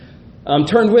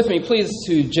Turn with me, please,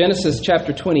 to Genesis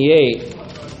chapter 28.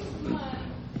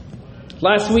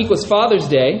 Last week was Father's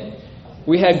Day.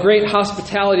 We had great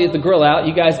hospitality at the grill out.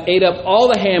 You guys ate up all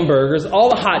the hamburgers, all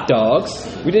the hot dogs.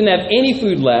 We didn't have any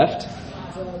food left.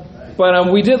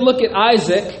 But we did look at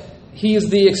Isaac. He's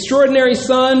the extraordinary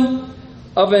son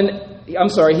of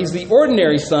he's the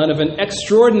ordinary son of an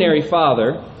extraordinary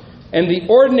father and the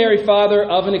ordinary father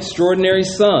of an extraordinary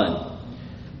son.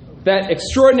 That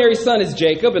extraordinary son is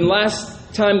Jacob, and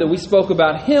last time that we spoke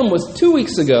about him was 2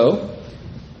 weeks ago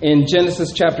in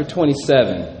Genesis chapter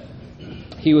 27.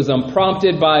 He was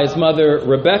unprompted by his mother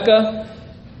Rebekah,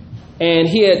 and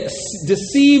he had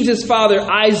deceived his father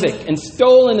Isaac and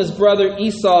stolen his brother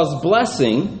Esau's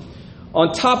blessing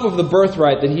on top of the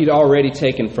birthright that he'd already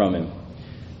taken from him.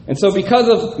 And so because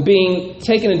of being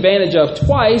taken advantage of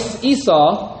twice,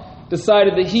 Esau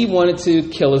decided that he wanted to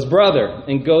kill his brother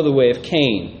and go the way of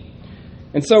Cain.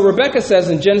 And so Rebekah says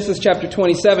in Genesis chapter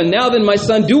 27, "Now then, my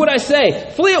son, do what I say.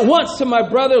 Flee at once to my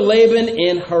brother Laban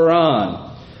in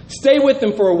Haran. Stay with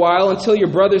him for a while until your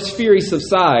brother's fury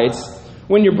subsides.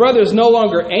 When your brother is no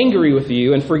longer angry with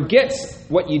you and forgets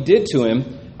what you did to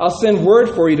him, I'll send word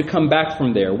for you to come back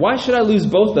from there. Why should I lose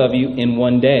both of you in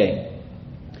one day?"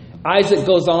 Isaac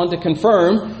goes on to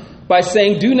confirm by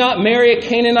saying, "Do not marry a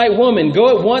Canaanite woman. Go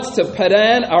at once to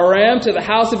Padan Aram, to the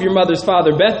house of your mother's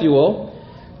father Bethuel.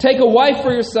 Take a wife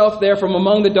for yourself there from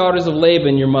among the daughters of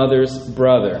Laban, your mother's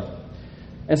brother."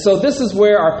 And so this is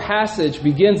where our passage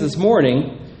begins this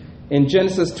morning. In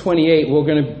Genesis 28, we're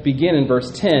going to begin in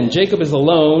verse 10. Jacob is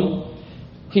alone.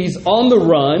 He's on the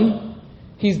run.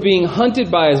 He's being hunted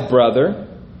by his brother.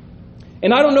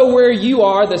 And I don't know where you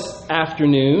are this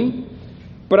afternoon,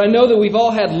 but I know that we've all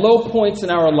had low points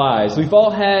in our lives. We've all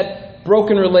had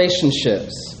broken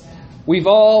relationships. We've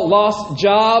all lost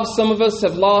jobs. Some of us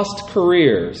have lost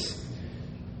careers.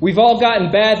 We've all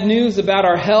gotten bad news about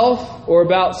our health or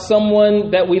about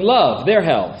someone that we love, their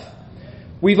health.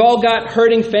 We've all got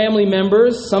hurting family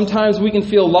members. Sometimes we can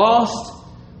feel lost.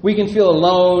 We can feel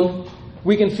alone.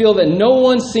 We can feel that no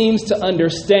one seems to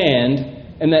understand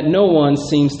and that no one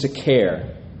seems to care.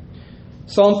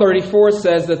 Psalm 34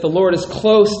 says that the Lord is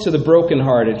close to the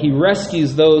brokenhearted. He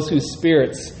rescues those whose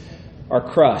spirits are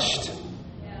crushed.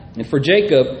 And for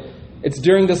Jacob, it's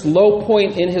during this low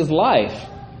point in his life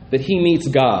that he meets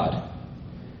God.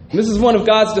 And this is one of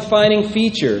God's defining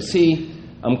features. He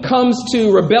comes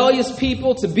to rebellious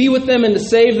people to be with them and to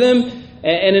save them.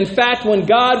 And in fact, when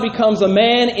God becomes a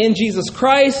man in Jesus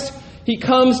Christ, he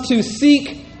comes to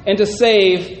seek and to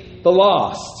save the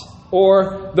lost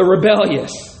or the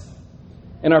rebellious.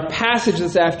 And our passage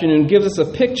this afternoon gives us a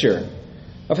picture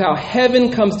of how heaven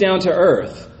comes down to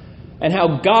earth and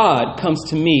how God comes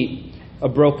to meet a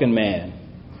broken man.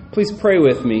 Please pray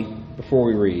with me before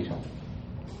we read.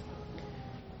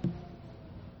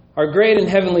 Our great and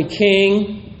heavenly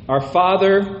King, our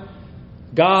Father,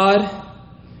 God,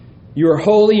 you are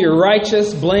holy, you're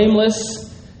righteous,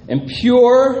 blameless, and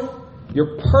pure.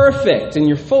 You're perfect, and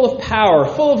you're full of power,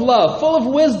 full of love, full of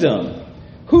wisdom.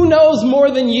 Who knows more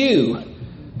than you?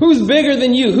 Who's bigger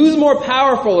than you? Who's more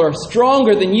powerful or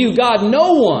stronger than you? God,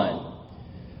 no one.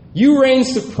 You reign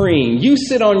supreme. You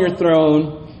sit on your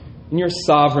throne, and you're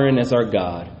sovereign as our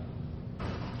God.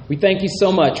 We thank you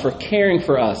so much for caring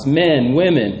for us, men,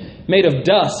 women, made of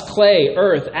dust, clay,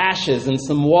 earth, ashes, and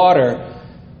some water.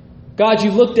 God,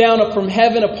 you look down up from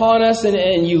heaven upon us,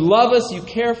 and you love us, you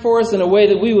care for us in a way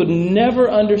that we would never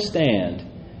understand.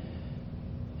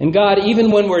 And God,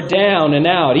 even when we're down and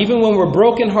out, even when we're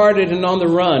brokenhearted and on the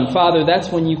run, Father,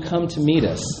 that's when you come to meet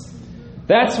us.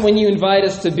 That's when you invite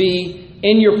us to be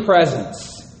in your presence.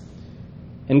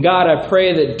 And God, I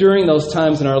pray that during those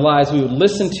times in our lives, we would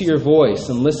listen to your voice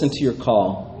and listen to your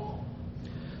call.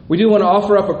 We do want to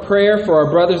offer up a prayer for our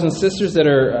brothers and sisters that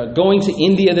are going to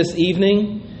India this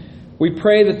evening. We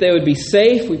pray that they would be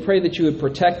safe. We pray that you would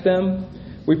protect them.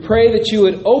 We pray that you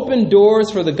would open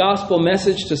doors for the gospel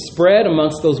message to spread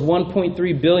amongst those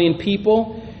 1.3 billion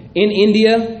people in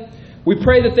India. We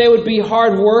pray that they would be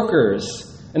hard workers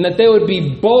and that they would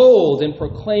be bold in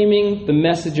proclaiming the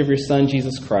message of your Son,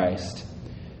 Jesus Christ.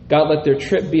 God, let their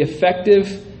trip be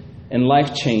effective and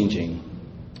life-changing.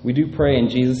 We do pray in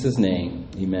Jesus' name.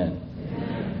 Amen.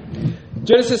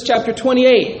 Genesis chapter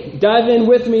 28. Dive in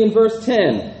with me in verse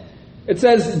 10. It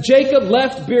says, Jacob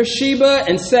left Beersheba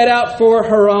and set out for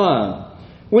Haran.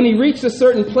 When he reached a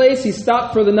certain place, he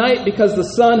stopped for the night because the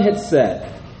sun had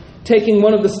set. Taking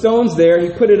one of the stones there, he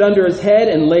put it under his head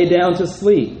and lay down to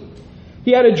sleep.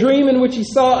 He had a dream in which he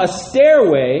saw a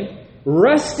stairway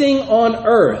resting on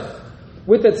earth,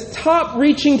 with its top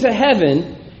reaching to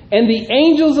heaven and the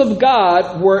angels of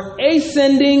God were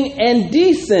ascending and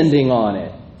descending on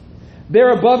it.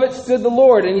 There above it stood the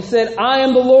Lord, and he said, I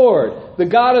am the Lord, the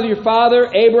God of your father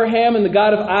Abraham and the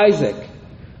God of Isaac.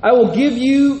 I will give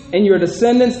you and your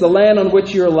descendants the land on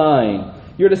which you are lying.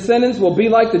 Your descendants will be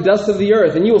like the dust of the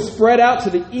earth, and you will spread out to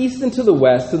the east and to the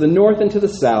west, to the north and to the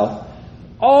south.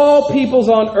 All peoples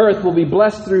on earth will be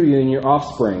blessed through you and your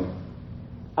offspring.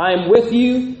 I am with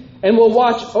you and will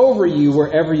watch over you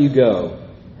wherever you go,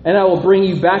 and I will bring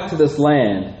you back to this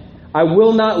land. I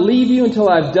will not leave you until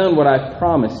I've done what I've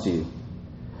promised you.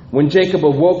 When Jacob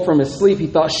awoke from his sleep, he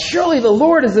thought, surely the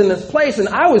Lord is in this place, and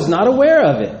I was not aware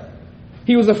of it.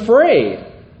 He was afraid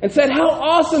and said, how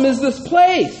awesome is this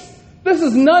place? This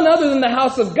is none other than the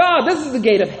house of God. This is the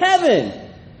gate of heaven.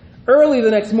 Early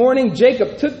the next morning,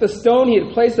 Jacob took the stone he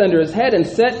had placed under his head and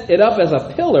set it up as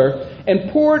a pillar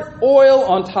and poured oil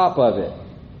on top of it.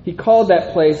 He called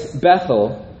that place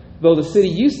Bethel, though the city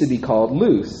used to be called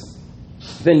Luz.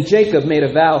 Then Jacob made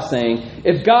a vow, saying,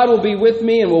 if God will be with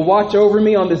me and will watch over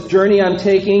me on this journey I'm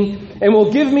taking, and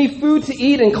will give me food to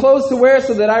eat and clothes to wear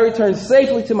so that I return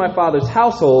safely to my father's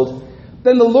household,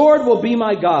 then the Lord will be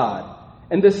my God.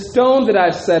 And this stone that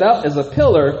I've set up as a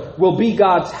pillar will be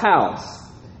God's house.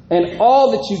 And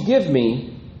all that you give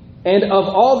me, and of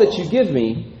all that you give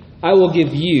me, I will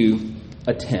give you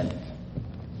a tenth.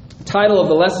 The title of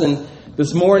the lesson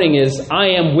this morning is, I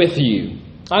am with you.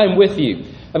 I am with you.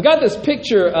 I've got this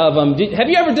picture of, have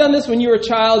you ever done this when you were a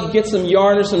child? You get some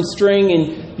yarn or some string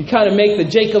and you kind of make the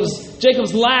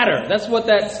Jacob's ladder. That's what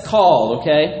that's called,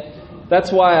 okay?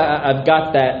 That's why I've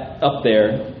got that up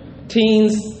there.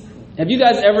 Teens, have you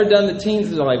guys ever done the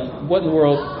teens? Are like, what in the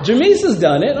world? Jamise has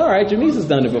done it. All right, Jamise has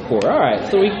done it before. All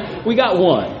right, so we got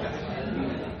one.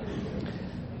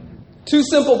 2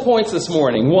 simple points this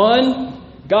morning.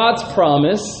 1, God's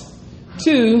promise.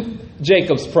 2,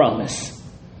 Jacob's promise.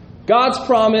 God's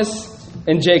promise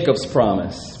and Jacob's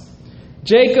promise.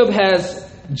 Jacob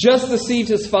has just deceived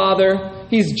his father.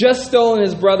 He's just stolen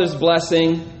his brother's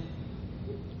blessing.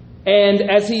 And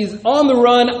as he's on the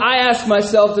run, I ask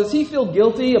myself, does he feel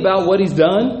guilty about what he's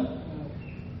done?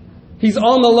 He's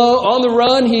on the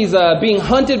run. He's being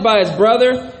hunted by his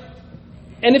brother.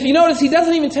 And if you notice, he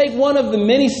doesn't even take one of the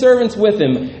many servants with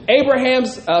him.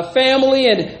 Abraham's family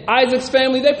and Isaac's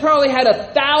family, they probably had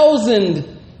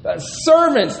 1,000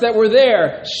 servants that were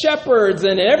there, shepherds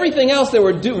and everything else that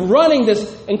were running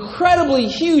this incredibly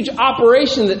huge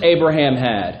operation that Abraham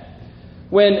had.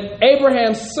 When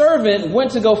Abraham's servant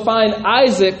went to go find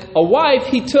Isaac a wife,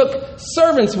 he took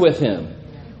servants with him.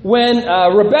 When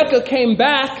Rebekah came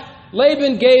back,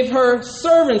 Laban gave her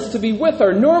servants to be with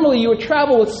her. Normally you would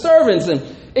travel with servants, and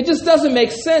it just doesn't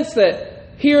make sense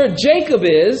that here Jacob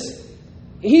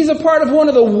he's a part of one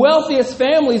of the wealthiest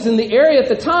families in the area at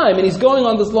the time, and he's going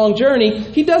on this long journey.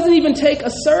 He doesn't even take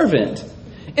a servant.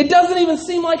 It doesn't even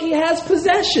seem like he has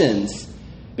possessions.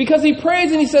 Because he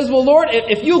prays and he says, well, Lord,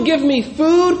 if you'll give me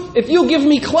food, if you'll give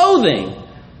me clothing.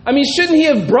 I mean, shouldn't he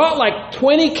have brought like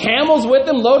 20 camels with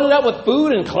him, loaded up with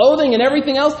food and clothing and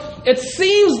everything else? It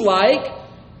seems like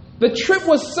the trip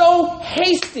was so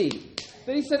hasty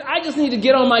that he said, I just need to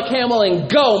get on my camel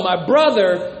and go. My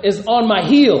brother is on my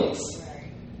heels.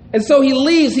 And so he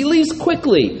leaves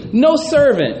quickly. No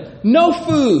servant, no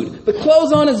food, the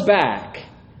clothes on his back.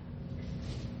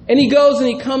 And he goes and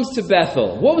he comes to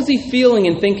Bethel. What was he feeling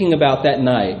and thinking about that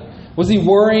night? Was he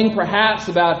worrying perhaps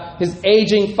about his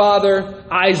aging father,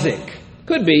 Isaac?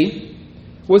 Could be.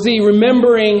 Was he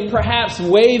remembering perhaps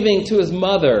waving to his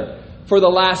mother for the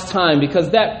last time?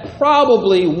 Because that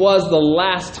probably was the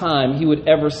last time he would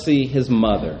ever see his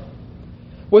mother.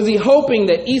 Was he hoping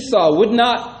that Esau would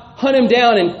not hunt him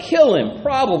down and kill him?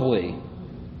 Probably.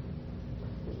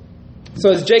 So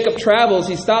as Jacob travels,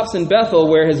 he stops in Bethel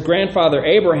where his grandfather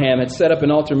Abraham had set up an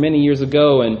altar many years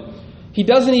ago, and he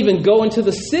doesn't even go into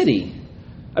the city.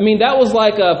 I mean, that was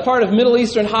like a part of Middle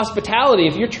Eastern hospitality.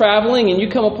 If you're traveling and you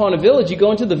come upon a village, you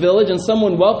go into the village and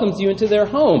someone welcomes you into their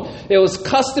home. It was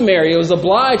customary, it was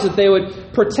obliged that they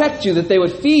would protect you, that they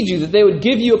would feed you, that they would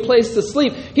give you a place to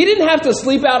sleep. He didn't have to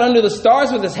sleep out under the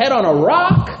stars with his head on a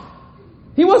rock.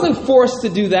 He wasn't forced to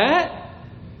do that.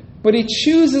 But he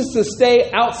chooses to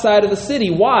stay outside of the city.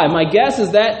 Why? My guess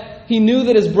is that he knew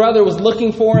that his brother was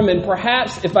looking for him, and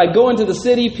perhaps if I go into the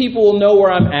city, people will know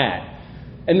where I'm at.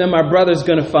 And then my brother's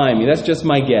going to find me. That's just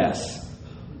my guess.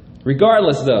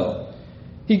 Regardless, though,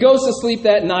 he goes to sleep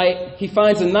that night. He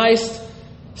finds a nice,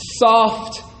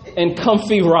 soft, and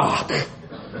comfy rock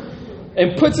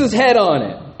and puts his head on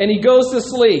it. And he goes to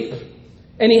sleep.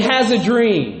 And he has a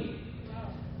dream.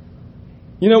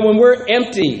 You know, when we're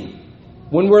empty,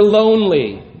 when we're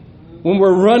lonely, when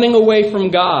we're running away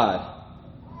from God,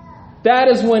 that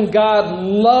is when God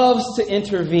loves to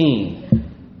intervene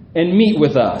and meet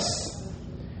with us.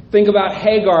 Think about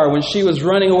Hagar when she was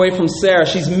running away from Sarah.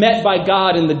 She's met by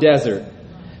God in the desert.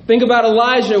 Think about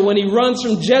Elijah when he runs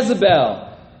from Jezebel.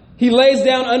 He lays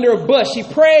down under a bush. He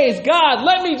prays, God,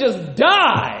 let me just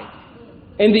die.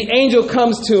 And the angel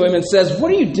comes to him and says,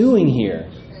 what are you doing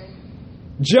here?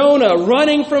 Jonah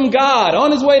running from God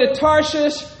on his way to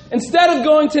Tarshish instead of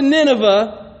going to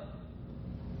Nineveh.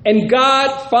 And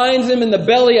God finds him in the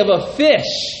belly of a fish.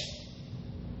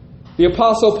 The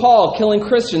Apostle Paul killing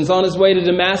Christians on his way to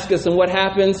Damascus. And what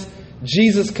happens?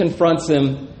 Jesus confronts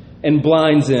him and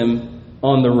blinds him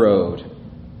on the road.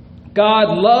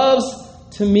 God loves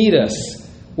to meet us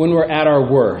when we're at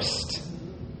our worst.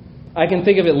 I can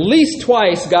think of at least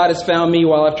twice God has found me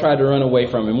while I've tried to run away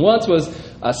from him. Once was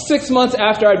 6 months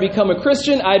after I'd become a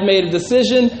Christian. I'd made a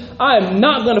decision. I am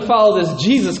not going to follow this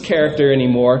Jesus character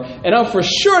anymore. And I'm for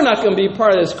sure not going to be a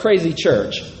part of this crazy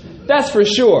church. That's for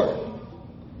sure.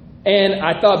 And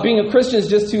I thought being a Christian is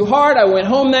just too hard. I went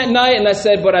home that night and I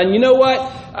said, but you know what?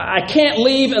 I can't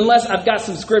leave unless I've got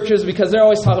some scriptures, because they're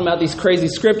always talking about these crazy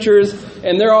scriptures.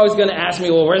 And they're always going to ask me,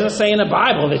 well, where's it say in the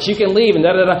Bible that you can leave? And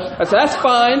da-da-da. I said, that's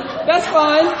fine. That's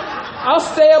fine. I'll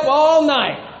stay up all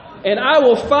night and I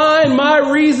will find my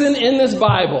reason in this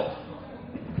Bible.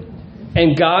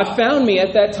 And God found me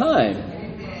at that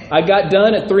time. I got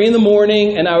done at 3 a.m.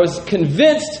 and I was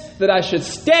convinced that I should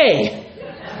stay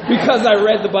because I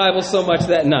read the Bible so much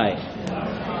that night.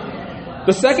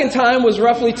 The second time was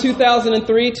roughly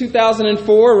 2003,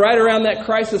 2004, right around that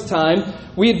crisis time.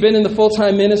 We had been in the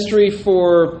full-time ministry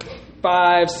for 6,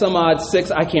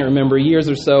 I can't remember, years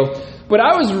or so. But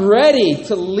I was ready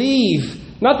to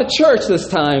leave, not the church this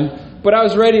time, but I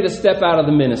was ready to step out of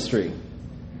the ministry.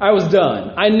 I was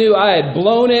done. I knew I had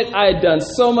blown it. I had done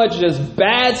so much just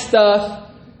bad stuff.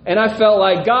 And I felt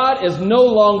like God is no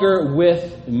longer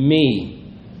with me.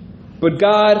 But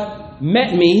God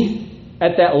met me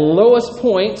at that lowest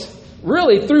point,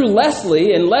 really through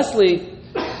Leslie. And Leslie,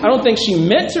 I don't think she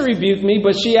meant to rebuke me,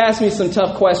 but she asked me some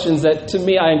tough questions that to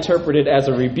me I interpreted as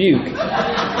a rebuke.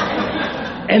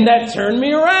 And that turned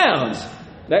me around.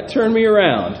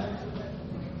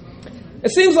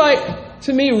 It seems like,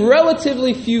 to me,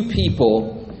 relatively few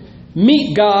people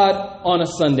meet God on a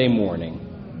Sunday morning.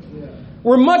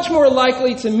 We're much more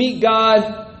likely to meet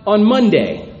God on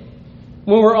Monday,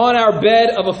 when we're on our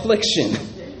bed of affliction,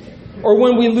 or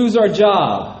when we lose our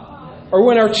job, or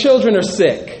when our children are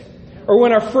sick, or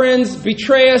when our friends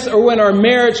betray us, or when our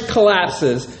marriage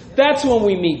collapses. That's when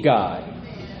we meet God.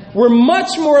 We're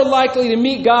much more likely to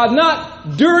meet God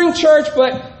not during church,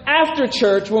 but after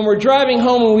church, when we're driving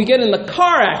home and we get in the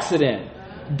car accident.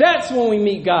 That's when we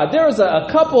meet God. There was a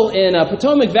couple in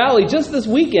Potomac Valley just this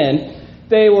weekend.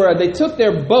 They took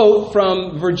their boat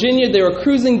from Virginia. They were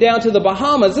cruising down to the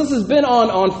Bahamas. This has been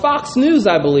on Fox News,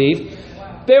 I believe.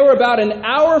 They were about an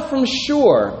hour from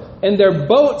shore, and their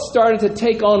boat started to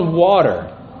take on water.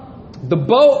 The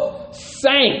boat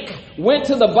sank, went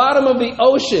to the bottom of the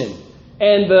ocean,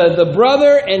 and the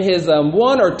brother and his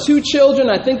 1 or 2 children,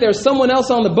 I think there's someone else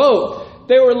on the boat,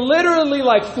 they were literally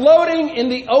like floating in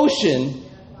the ocean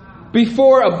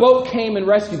before a boat came and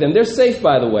rescued them. They're safe,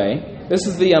 by the way. This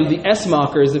is the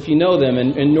Esmakers, if you know them,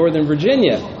 in Northern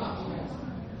Virginia.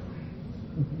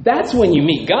 That's when you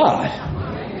meet God.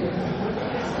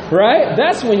 Right?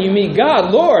 That's when you meet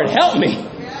God. Lord, help me.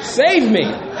 Save me.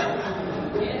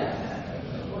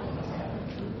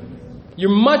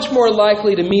 You're much more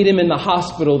likely to meet him in the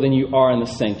hospital than you are in the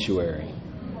sanctuary.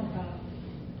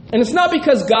 And it's not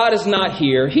because God is not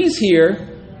here. He's here.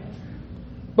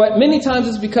 But many times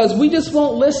it's because we just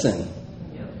won't listen.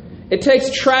 It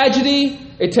takes tragedy,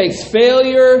 it takes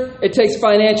failure, it takes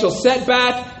financial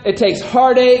setback, it takes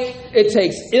heartache, it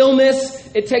takes illness,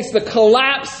 it takes the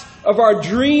collapse of our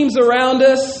dreams around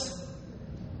us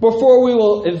before we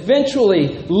will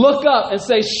eventually look up and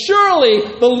say,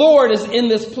 surely the Lord is in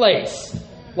this place,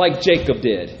 like Jacob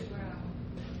did.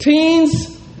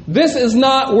 Teens, this is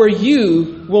not where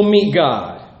you will meet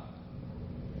God.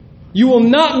 You will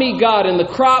not meet God in the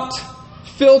cropped,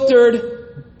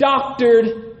 filtered,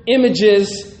 doctored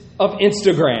images of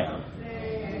Instagram.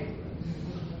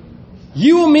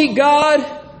 You will meet God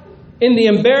in the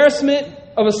embarrassment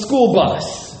of a school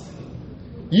bus.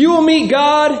 You will meet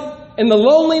God in the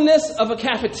loneliness of a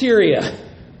cafeteria.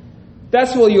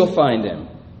 That's where you'll find him.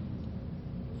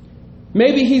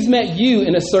 Maybe he's met you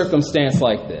in a circumstance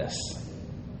like this.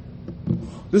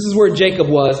 This is where Jacob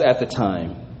was at the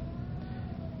time.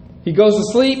 He goes to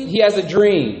sleep. He has a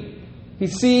dream. He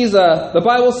sees, the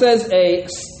Bible says, a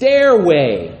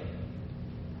stairway.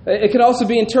 It can also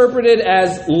be interpreted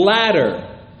as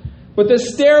ladder. But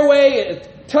this stairway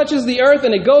touches the earth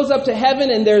and it goes up to heaven,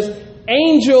 and there's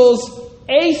angels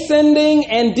ascending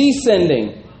and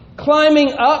descending,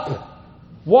 climbing up,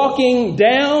 walking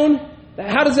down.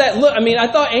 How does that look? I mean,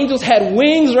 I thought angels had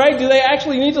wings, right? Do they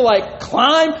actually need to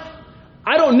climb?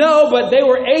 I don't know, but they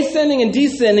were ascending and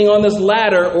descending on this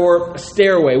ladder or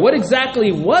stairway. What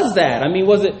exactly was that? I mean,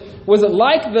 was it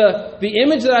like the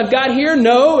image that I've got here?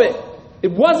 No,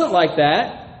 it wasn't like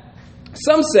that.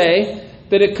 Some say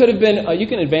that it could have been, you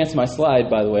can advance my slide,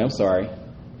 by the way, I'm sorry.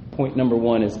 Point number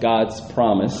 1 is God's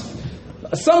promise.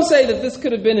 Some say that this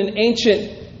could have been an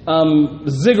ancient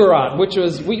ziggurat, which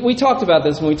was, we talked about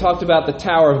this when we talked about the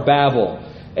Tower of Babel,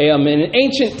 an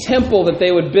ancient temple that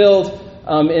they would build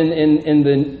in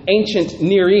the ancient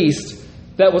Near East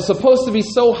that was supposed to be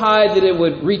so high that it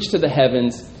would reach to the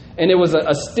heavens, and it was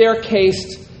a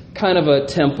staircased kind of a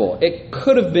temple. It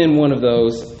could have been one of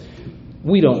those.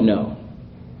 We don't know.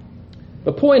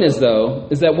 The point is, though,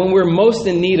 is that when we're most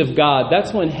in need of God,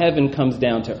 that's when heaven comes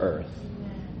down to earth.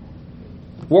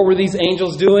 What were these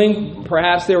angels doing?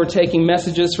 Perhaps they were taking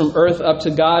messages from earth up to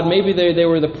God. Maybe they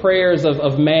were the prayers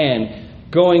of man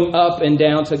going up and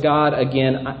down to God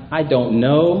again. I don't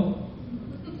know.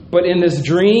 But in this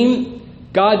dream,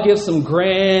 God gives some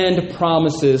grand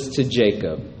promises to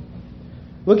Jacob.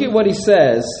 Look at what he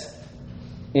says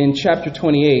in chapter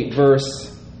 28,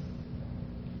 verse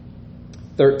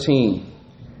 13.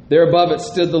 There above it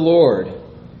stood the Lord.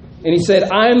 And he said,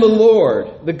 I am the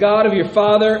Lord, the God of your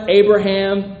father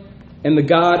Abraham and the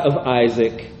God of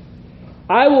Isaac.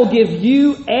 I will give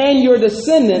you and your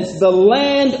descendants the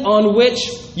land on which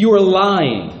you are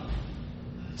lying.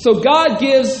 So God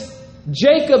gives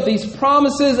Jacob these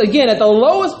promises, again, at the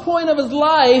lowest point of his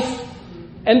life.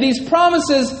 And these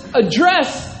promises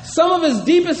address some of his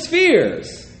deepest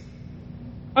fears.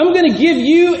 I'm going to give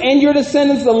you and your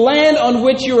descendants the land on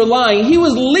which you are lying. He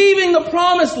was leaving the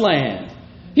promised land.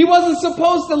 He wasn't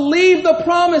supposed to leave the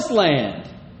promised land.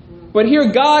 But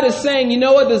here God is saying, you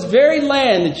know what? This very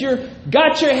land that you're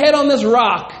got your head on this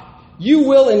rock, you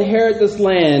will inherit this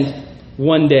land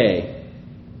one day.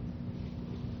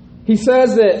 He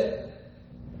says that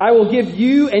I will give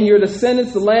you and your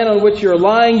descendants the land on which you're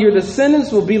lying. Your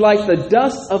descendants will be like the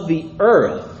dust of the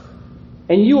earth,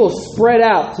 and you will spread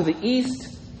out to the east,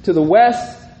 to the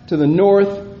west, to the north,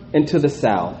 and to the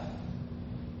south.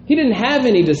 He didn't have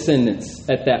any descendants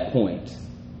at that point.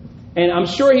 And I'm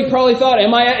sure he probably thought,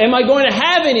 am I going to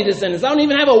have any descendants? I don't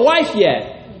even have a wife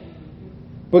yet.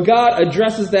 But God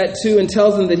addresses that too and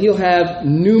tells him that he'll have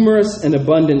numerous and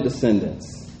abundant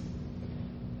descendants.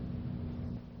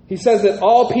 He says that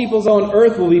all peoples on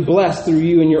earth will be blessed through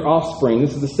you and your offspring.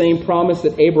 This is the same promise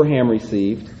that Abraham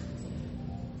received.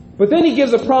 But then he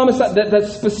gives a promise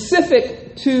that's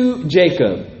specific to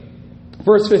Jacob.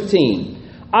 Verse 15.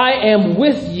 I am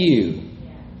with you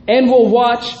and will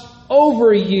watch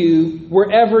over you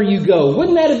wherever you go.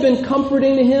 Wouldn't that have been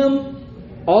comforting to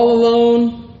him? All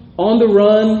alone, on the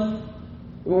run.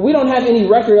 We don't have any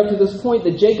record up to this point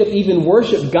that Jacob even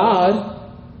worshiped God.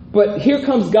 But here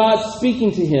comes God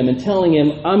speaking to him and telling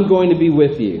him, I'm going to be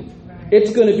with you.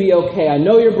 It's going to be okay. I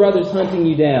know your brother's hunting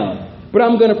you down, but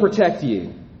I'm going to protect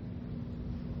you.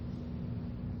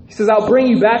 He says, I'll bring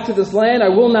you back to this land. I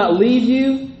will not leave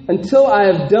you until I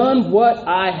have done what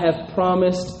I have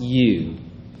promised you.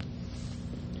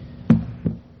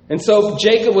 And so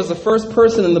Jacob was the first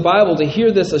person in the Bible to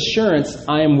hear this assurance,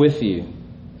 I am with you.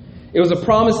 It was a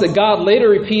promise that God later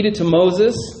repeated to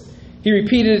Moses. He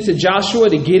repeated it to Joshua,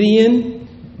 to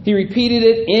Gideon. He repeated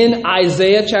it in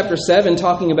Isaiah chapter 7,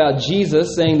 talking about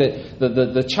Jesus, saying that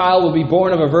the child will be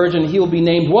born of a virgin. He will be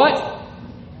named what?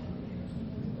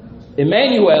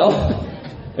 Emmanuel.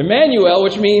 Emmanuel,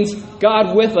 which means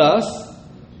God with us.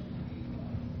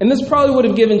 And this probably would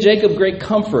have given Jacob great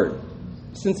comfort,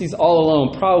 since he's all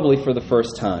alone, probably for the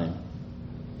first time.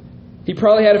 He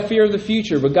probably had a fear of the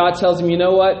future, but God tells him, you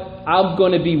know what? I'm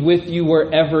going to be with you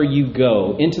wherever you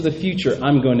go. Into the future,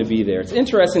 I'm going to be there. It's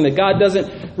interesting that God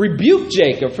doesn't rebuke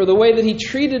Jacob for the way that he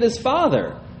treated his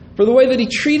father, for the way that he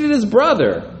treated his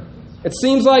brother. It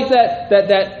seems like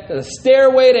that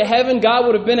stairway to heaven, God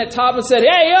would have been at top and said,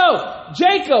 hey, yo,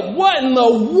 Jacob, what in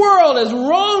the world is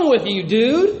wrong with you,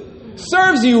 dude?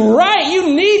 Serves you right.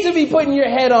 You need to be putting your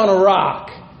head on a rock.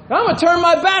 I'm going to turn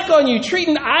my back on you,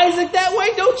 treating Isaac that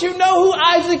way. Don't you know who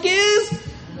Isaac is?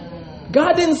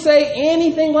 God didn't say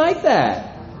anything like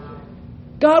that.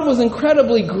 God was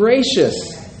incredibly gracious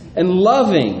and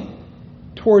loving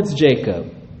towards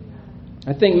Jacob.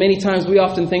 I think many times we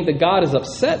often think that God is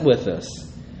upset with us.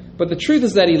 But the truth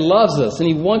is that he loves us and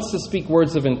he wants to speak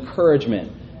words of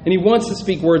encouragement. And he wants to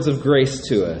speak words of grace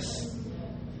to us.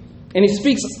 And he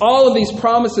speaks all of these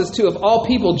promises to, of all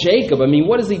people, Jacob. I mean,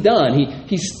 what has he done?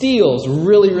 He steals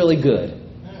really, really good.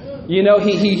 You know,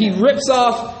 he rips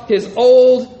off his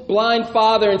old blind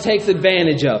father and takes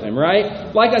advantage of him,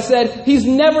 right? Like I said, he's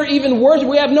never even worshipped.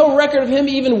 We have no record of him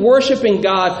even worshiping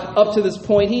God up to this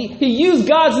point. He used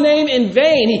God's name in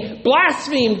vain. He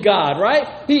blasphemed God,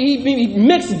 right? He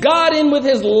mixed God in with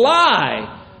his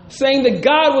lie, saying that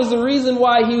God was the reason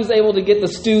why he was able to get the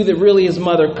stew that really his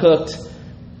mother cooked.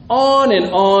 On and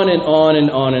on and on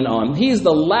and on and on. He's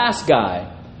the last guy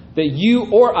that you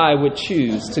or I would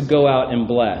choose to go out and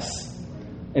bless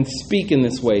and speak in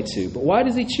this way to. But why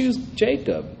does he choose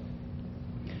Jacob?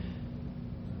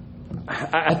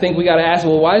 I think we got to ask,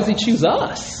 well, why does he choose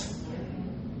us?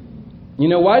 You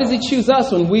know, why does he choose us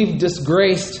when we've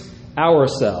disgraced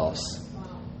ourselves?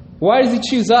 Why does he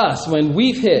choose us when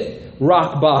we've hit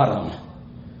rock bottom?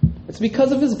 It's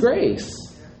because of his grace.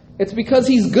 It's because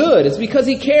he's good. It's because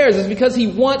he cares. It's because he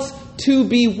wants to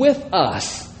be with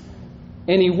us.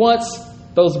 And he wants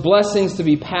those blessings to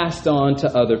be passed on to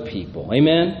other people.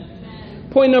 Amen?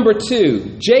 Point number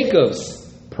 2,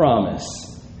 Jacob's promise.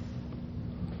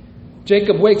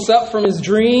 Jacob wakes up from his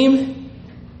dream.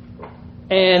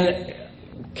 And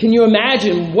can you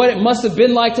imagine what it must have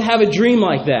been like to have a dream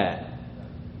like that?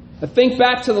 I think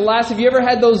back to have you ever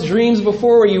had those dreams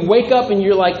before where you wake up and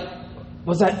you're like,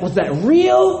 was that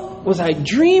real? Was I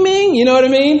dreaming? You know what I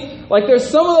mean? Like there's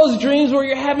some of those dreams where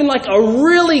you're having like a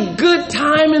really good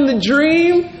time in the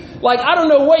dream. Like, I don't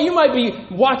know what, you might be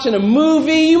watching a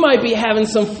movie, you might be having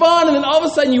some fun, and then all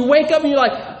of a sudden you wake up and you're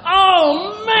like,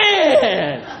 oh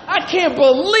man, I can't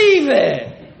believe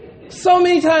it. So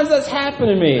many times that's happened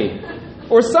to me.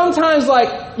 Or sometimes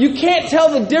like you can't tell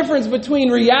the difference between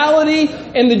reality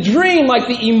and the dream. Like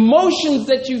the emotions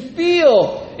that you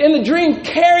feel in the dream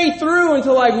carry through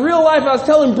into like real life. I was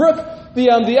telling Brooke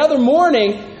the other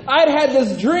morning, I'd had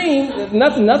this dream,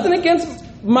 nothing against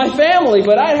my family,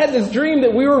 but I'd had this dream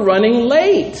that we were running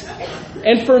late.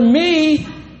 And for me,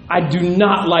 I do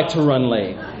not like to run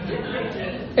late.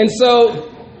 And so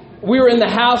we were in the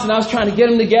house and I was trying to get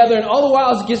them together, and all the while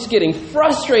I was just getting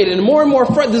frustrated and more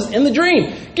this in the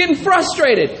dream, getting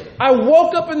frustrated. I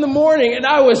woke up in the morning and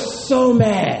I was so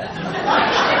mad.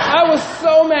 I was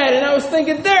so mad, and I was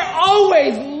thinking, they're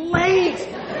always late.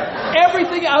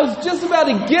 Everything, I was just about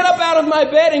to get up out of my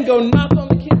bed and go knock on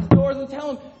the kids' doors and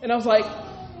tell them, and I was like,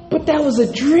 but that was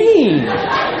a dream.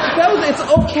 It's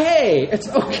okay. It's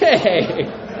okay.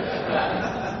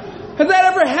 Has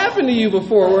that ever happened to you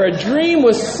before, where a dream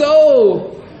was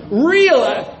so real?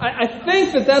 I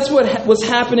think that's what was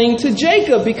happening to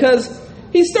Jacob, because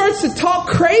he starts to talk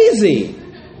crazy.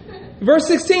 Verse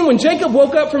 16, when Jacob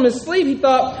woke up from his sleep, he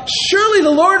thought, surely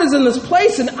the Lord is in this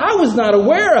place, and I was not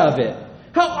aware of it.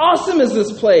 How awesome is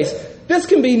this place? This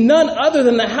can be none other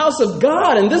than the house of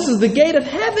God, and this is the gate of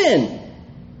heaven.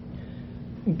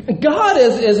 God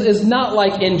is not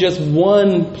like in just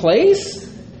one place.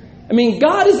 I mean,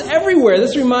 God is everywhere.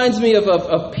 This reminds me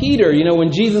of Peter, you know,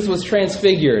 when Jesus was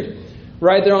transfigured.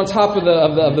 Right, they're on top of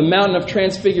the mountain of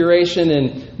transfiguration,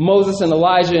 and Moses and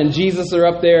Elijah and Jesus are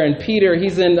up there, and Peter,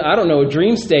 he's in, I don't know, a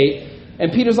dream state.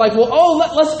 And Peter's like, well,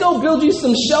 let's go build you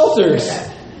some shelters.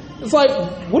 It's like,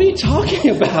 what are you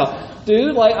talking about,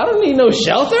 dude? Like, I don't need no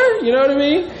shelter. You know what I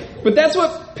mean? But that's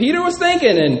what Peter was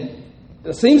thinking, and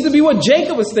it seems to be what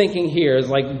Jacob was thinking here. Is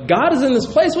like, God is in this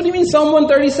place. What do you mean? Psalm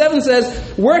 137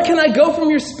 says, where can I go from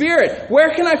your spirit?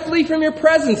 Where can I flee from your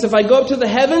presence? If I go up to the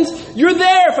heavens, you're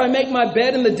there. If I make my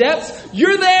bed in the depths,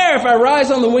 you're there. If I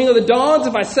rise on the wing of the dawns,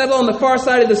 if I settle on the far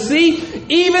side of the sea,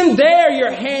 even there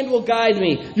your hand will guide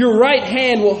me. Your right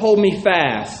hand will hold me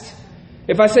fast.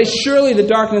 If I say, surely the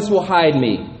darkness will hide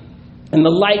me, and the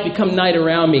light become night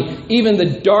around me, even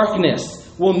the darkness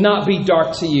will not be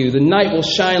dark to you. The night will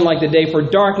shine like the day, for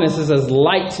darkness is as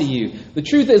light to you. The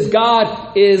truth is,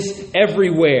 God is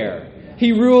everywhere.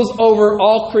 He rules over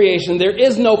all creation. There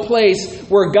is no place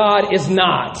where God is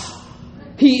not.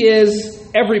 He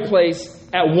is every place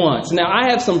at once. Now,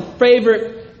 I have some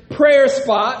favorite prayer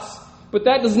spots, but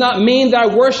that does not mean that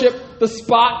I worship the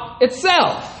spot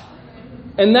itself.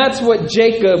 And that's what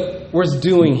Jacob was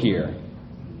doing here.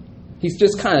 He's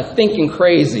just kind of thinking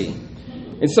crazy.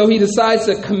 And so he decides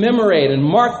to commemorate and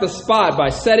mark the spot by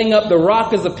setting up the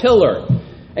rock as a pillar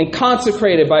and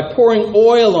consecrate it by pouring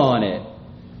oil on it.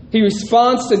 He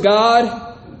responds to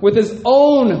God with his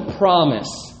own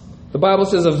promise. The Bible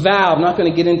says a vow. I'm not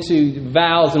going to get into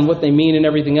vows and what they mean and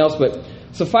everything else, but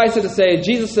suffice it to say,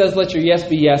 Jesus says, let your yes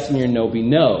be yes and your no be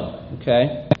no.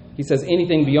 Okay? He says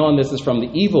anything beyond this is from the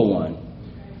evil one.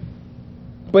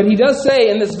 But he does say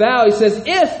in this vow, he says,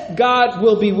 if God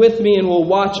will be with me and will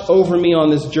watch over me on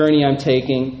this journey I'm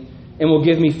taking, and will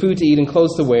give me food to eat and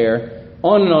clothes to wear,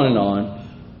 on and on and on.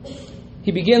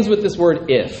 He begins with this word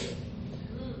if.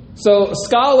 So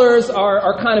scholars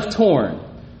are kind of torn.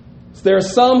 There are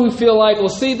some who feel like, well,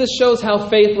 see, this shows how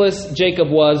faithless Jacob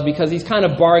was because he's kind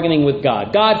of bargaining with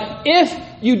God. God, if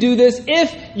you do this,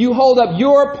 if you hold up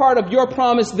your part of your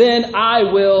promise, then I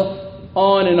will,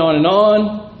 on and on and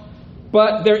on.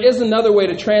 But there is another way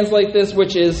to translate this,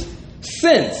 which is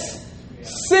since.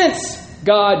 Since,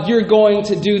 God, you're going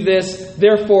to do this,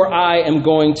 therefore I am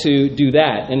going to do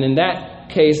that. And in that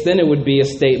case, then it would be a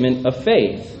statement of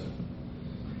faith.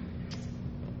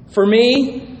 For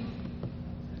me,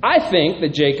 I think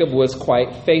that Jacob was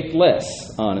quite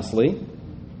faithless, honestly.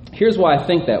 Here's why I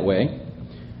think that way.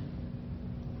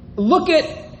 Look at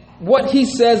what he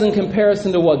says in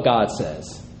comparison to what God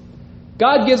says.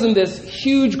 God gives him this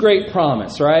huge, great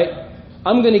promise, right?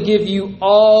 I'm going to give you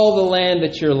all the land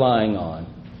that you're lying on.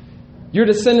 Your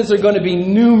descendants are going to be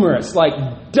numerous,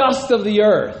 like dust of the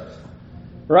earth,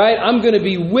 right? I'm going to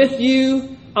be with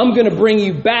you. I'm going to bring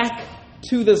you back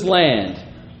to this land.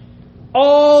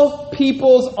 All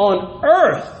peoples on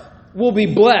earth will be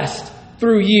blessed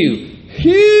through you.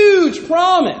 Huge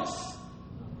promise.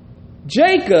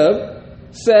 Jacob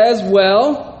says,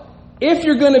 well, if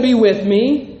you're going to be with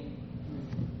me,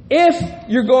 if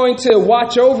you're going to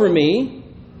watch over me,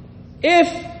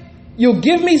 if you'll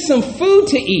give me some food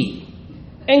to eat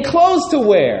and clothes to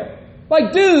wear.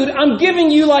 Like, dude, I'm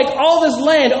giving you like all this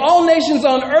land. All nations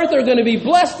on earth are going to be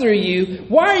blessed through you.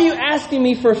 Why are you asking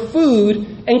me for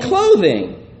food and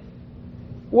clothing?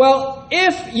 Well,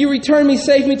 if you return me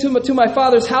safely to my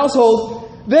father's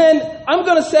household, then I'm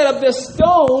going to set up this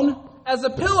stone as a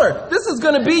pillar. This is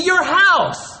going to be your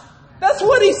house. That's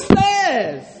what he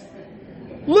says.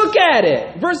 Look at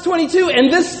it. Verse 22,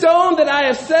 and this stone that I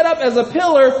have set up as a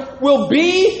pillar will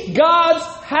be God's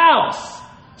house.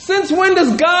 Since when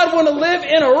does God want to live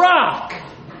in a rock?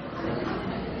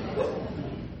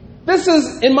 This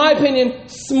is, in my opinion,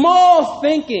 small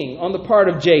thinking on the part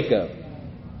of Jacob.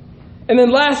 And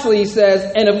then lastly, he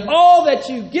says, and of all that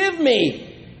you give me,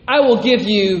 I will give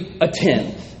you a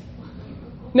tenth.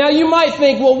 Now you might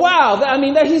think, well, wow,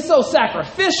 that he's so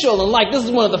sacrificial, and like this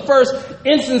is one of the first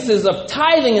instances of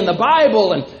tithing in the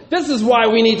Bible, and this is why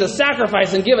we need to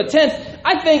sacrifice and give a tenth.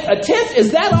 I think a tenth,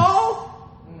 is that all?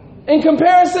 In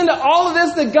comparison to all of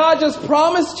this that God just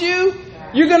promised you,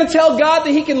 you're going to tell God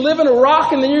that he can live in a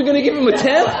rock and then you're going to give him a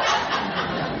tenth?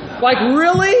 Like,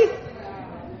 really?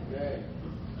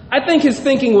 I think his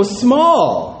thinking was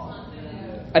small.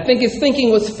 I think his thinking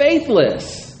was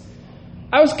faithless.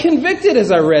 I was convicted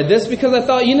as I read this because I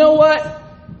thought, you know what?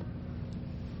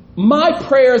 My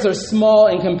prayers are small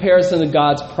in comparison to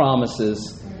God's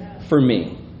promises for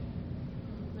me.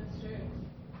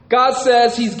 God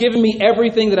says he's given me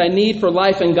everything that I need for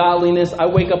life and godliness. I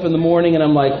wake up in the morning and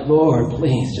I'm like, Lord,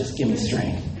 please just give me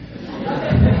strength.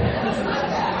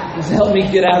 Just help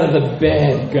me get out of the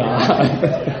bed,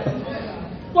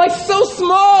 God. Like so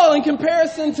small in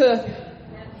comparison to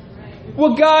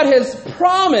what God has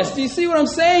promised. Do you see what I'm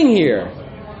saying here?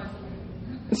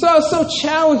 And so I was so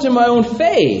challenged in my own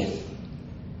faith.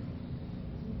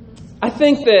 I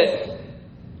think that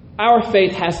our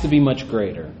faith has to be much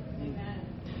greater.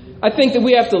 I think that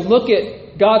we have to look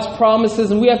at God's promises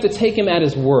and we have to take him at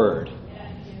his word.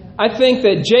 I think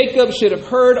that Jacob should have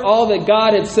heard all that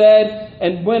God had said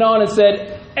and went on and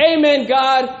said, amen,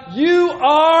 God, you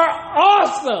are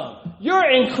awesome. You're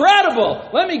incredible.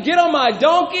 Let me get on my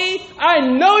donkey. I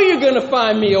know you're going to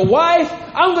find me a wife.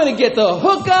 I'm going to get the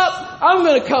hookup. I'm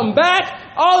going to come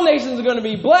back. All nations are going to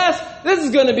be blessed. This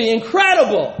is going to be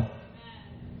incredible.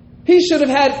 He should have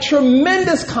had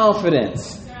tremendous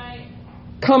confidence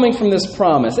coming from this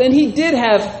promise. And he did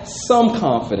have some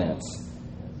confidence.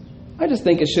 I just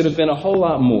think it should have been a whole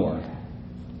lot more.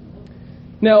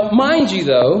 Now, mind you,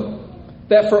 though,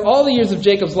 that for all the years of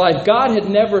Jacob's life, God had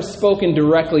never spoken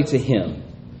directly to him.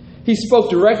 He spoke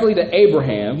directly to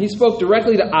Abraham. He spoke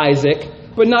directly to Isaac,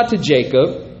 but not to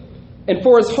Jacob. And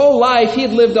for his whole life, he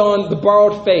had lived on the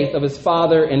borrowed faith of his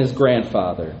father and his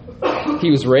grandfather. He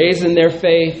was raised in their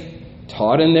faith,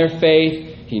 taught in their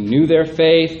faith. He knew their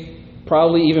faith.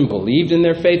 Probably even believed in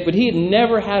their faith, but he had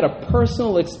never had a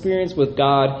personal experience with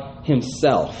God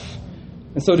himself.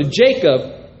 And so to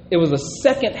Jacob, it was a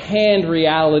second-hand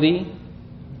reality,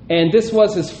 and this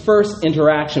was his first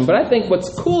interaction. But I think what's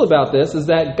cool about this is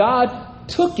that God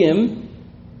took him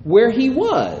where he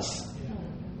was.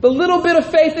 The little bit of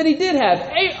faith that he did have.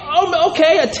 Hey,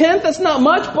 okay, a tenth, that's not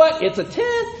much, but it's a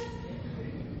tenth.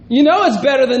 You know, it's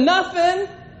better than nothing.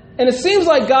 And it seems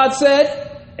like God said,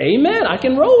 amen, I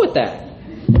can roll with that.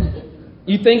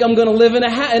 You think I'm going to live in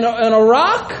a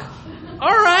rock? All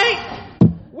right,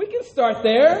 we can start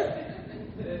there.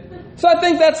 So I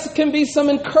think that can be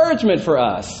some encouragement for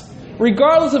us.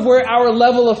 Regardless of where our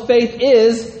level of faith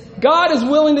is, God is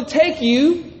willing to take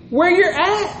you where you're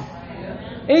at.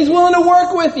 And He's willing to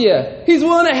work with you. He's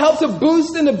willing to help to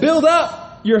boost and to build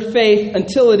up your faith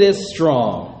until it is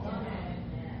strong.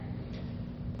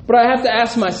 But I have to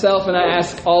ask myself, and I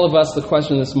ask all of us the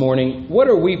question this morning, what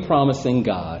are we promising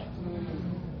God?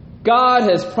 God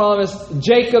has promised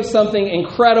Jacob something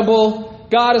incredible.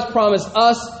 God has promised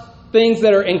us things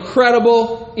that are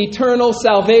incredible, eternal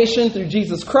salvation through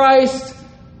Jesus Christ.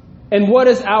 And what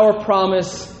is our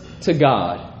promise to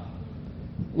God?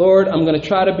 Lord, I'm going to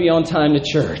try to be on time to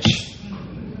church.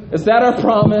 Is that our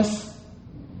promise?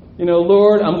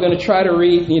 Lord, I'm going to try to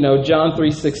read, John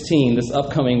 3:16 this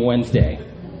upcoming Wednesday.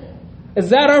 Is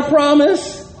that our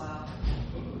promise?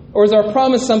 Or is our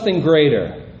promise something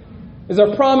greater? Is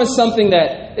our promise something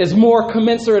that is more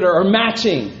commensurate or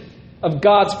matching of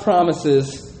God's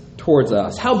promises towards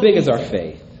us? How big is our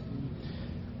faith?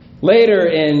 Later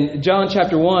in John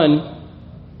chapter 1,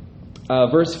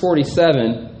 verse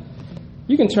 47,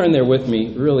 you can turn there with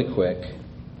me really quick.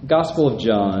 Gospel of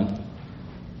John,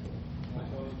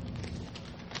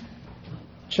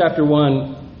 chapter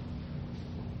 1.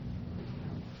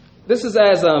 This is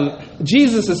as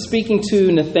Jesus is speaking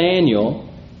to Nathanael.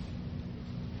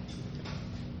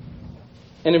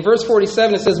 And in verse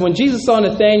 47 it says, when Jesus saw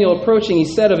Nathanael approaching, he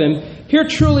said of him, "Here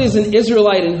truly is an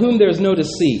Israelite in whom there is no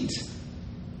deceit."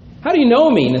 "How do you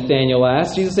know me?" Nathanael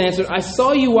asked. Jesus answered, "I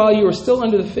saw you while you were still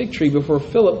under the fig tree before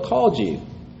Philip called you."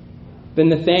 Then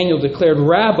Nathanael declared,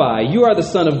 "Rabbi, you are the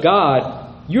Son of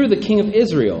God. You are the King of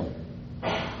Israel."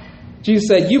 Jesus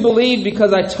said, "You believed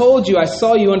because I told you I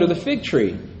saw you under the fig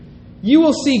tree. You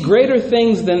will see greater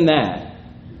things than that."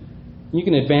 You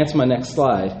can advance my next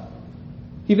slide.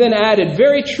 He then added,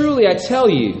 "Very truly I tell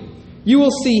you, you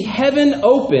will see heaven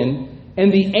open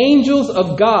and the angels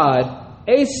of God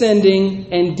ascending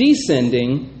and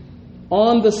descending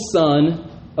on the Son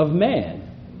of Man."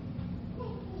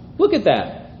 Look at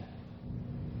that.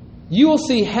 You will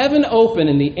see heaven open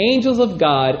and the angels of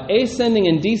God ascending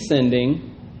and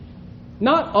descending,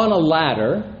 not on a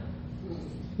ladder,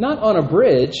 not on a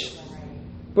bridge,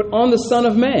 but on the Son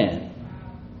of Man.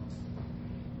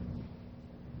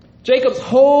 Jacob's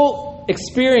whole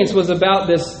experience was about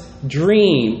this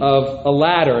dream of a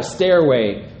ladder, a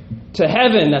stairway to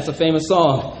heaven. That's a famous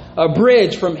song. A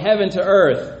bridge from heaven to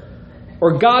earth,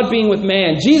 or God being with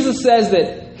man. Jesus says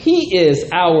that He is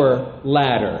our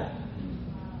ladder.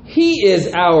 He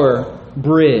is our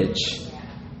bridge.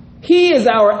 He is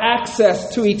our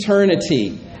access to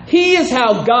eternity. He is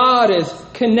how God is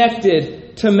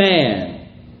connected to man.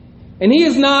 And He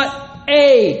is not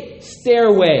a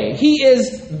stairway. He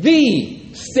is the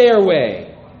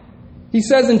stairway. He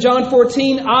says in John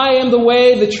 14, "I am the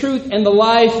way, the truth, and the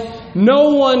life.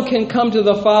 No one can come to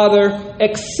the Father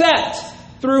except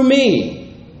through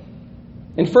me."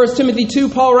 In 1 Timothy 2,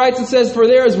 Paul writes and says, "For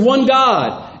there is one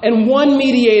God and one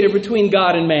mediator between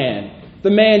God and man,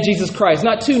 the man Jesus Christ."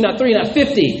 Not 2, not 3, not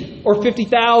 50 or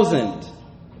 50,000.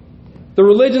 The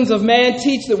religions of man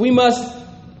teach that we must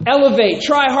elevate,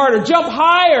 try harder, jump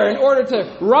higher in order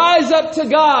to rise up to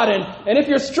God. And if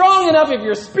you're strong enough, if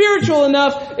you're spiritual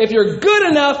enough, if you're good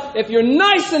enough, if you're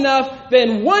nice enough,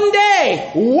 then one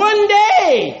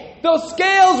day, those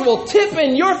scales will tip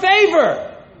in your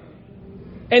favor.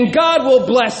 And God will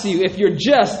bless you if you're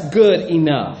just good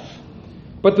enough.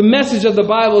 But the message of the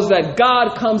Bible is that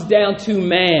God comes down to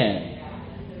man.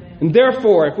 And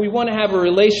therefore, if we want to have a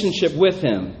relationship with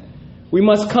Him, we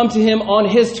must come to Him on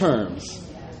His terms,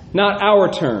 not our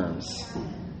terms.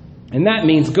 And that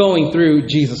means going through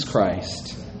Jesus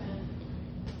Christ.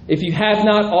 If you have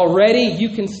not already, you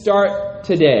can start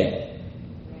today.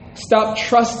 Stop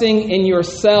trusting in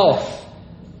yourself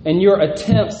and your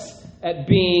attempts at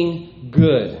being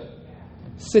good.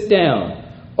 Sit down.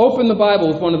 Open the Bible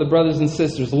with one of the brothers and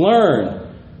sisters.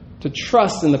 Learn to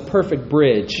trust in the perfect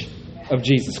bridge of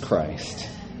Jesus Christ.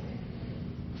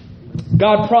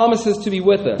 God promises to be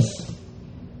with us.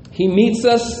 He meets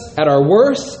us at our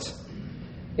worst,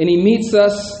 and He meets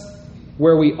us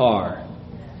where we are.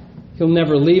 He'll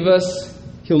never leave us.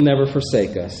 He'll never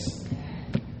forsake us.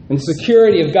 And the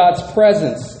security of God's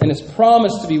presence and His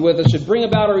promise to be with us should bring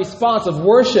about a response of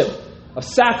worship, of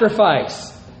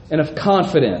sacrifice, and of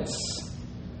confidence.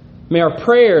 May our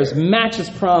prayers match His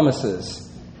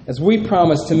promises as we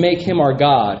promise to make Him our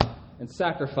God and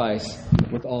sacrifice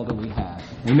with all that we have.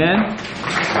 Amen?